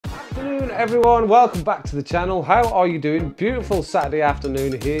afternoon everyone, welcome back to the channel. How are you doing? Beautiful Saturday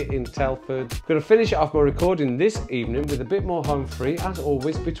afternoon here in Telford. I'm going to finish off my recording this evening with a bit more home free, as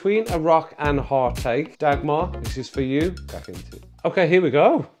always, Between a Rock and Heartache. Dagmar, this is for you. Back into it. Okay, here we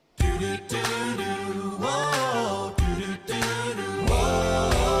go.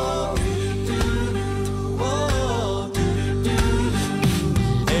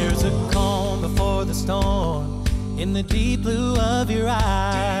 There's a calm before the storm in the deep blue of your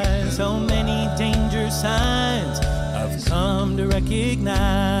eyes. So many danger signs I've come to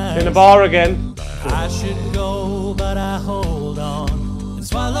recognize. In the bar again. I should go, but I hold on and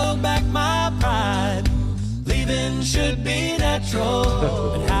swallow back my pride. Leaving should be natural,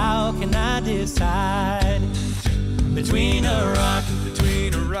 but how can I decide? Between a rock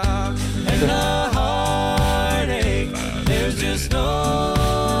and a heartache, there's just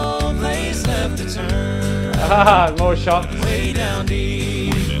no place left to turn. Ah, more shots. Way down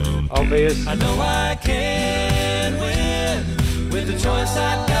deep, obvious. I know I can win with the choice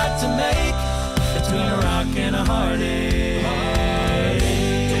I've got to make. Between a rock and a heartache.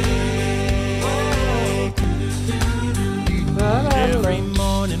 Every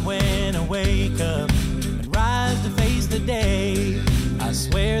morning when I wake up and rise to face the day, I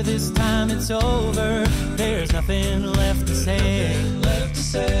swear this time it's over. There's nothing left to say.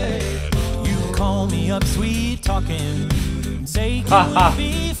 You call me up sweet talking and say can we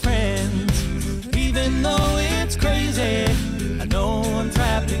be friends? Even though it's crazy, I know I'm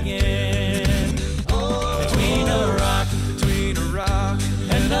trapped again. Between a rock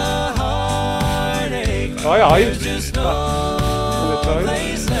and a heartache, there's just no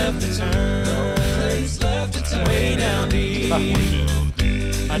place left to turn. Way down deep,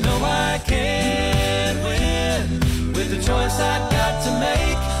 I know I can win with the choice I've got to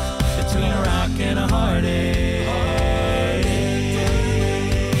make. Between a rock and a heartache,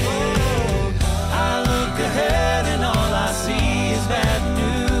 I look ahead and all I see is bad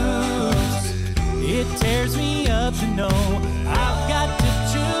news. It tears me up to know I've got to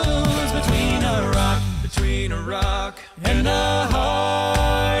choose between a rock and a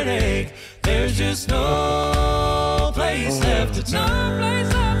heartache. There's just no place left to turn.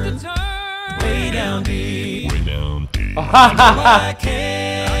 Way down deep, I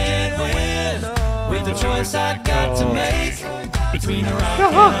can't win with the choice I got to make. Between a rock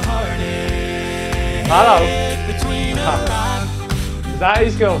and a heartache. Hello. Between a rock Is that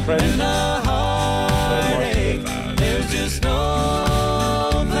his girlfriend? and a heartache, there's just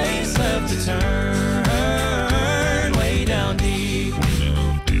no place left to turn. Way down deep,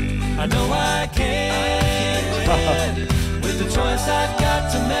 I know I can't win with the choice I've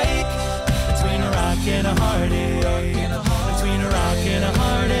got to make. Between a rock and a heartache. Between a rock and a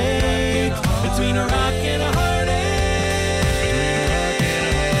heartache. Between a rock and a heartache.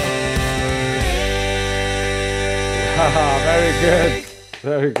 Very good.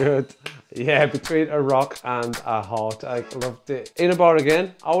 Very good. Yeah, Between a Rock and a Heartache. Loved it. In a bar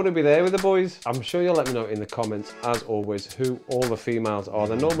again. I want to be there with the boys. I'm sure you'll let me know in the comments, as always, who all the females are.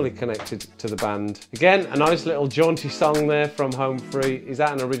 They're normally connected to the band. Again, a nice little jaunty song there from Home Free. Is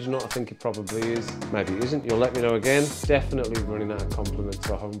that an original? I think it probably is. Maybe it isn't. You'll let me know again. Definitely running out of compliments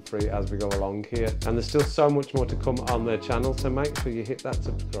for Home Free as we go along here. And there's still so much more to come on their channel, so make sure you hit that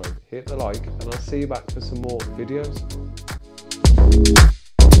subscribe, hit the like, and I'll see you back for some more videos.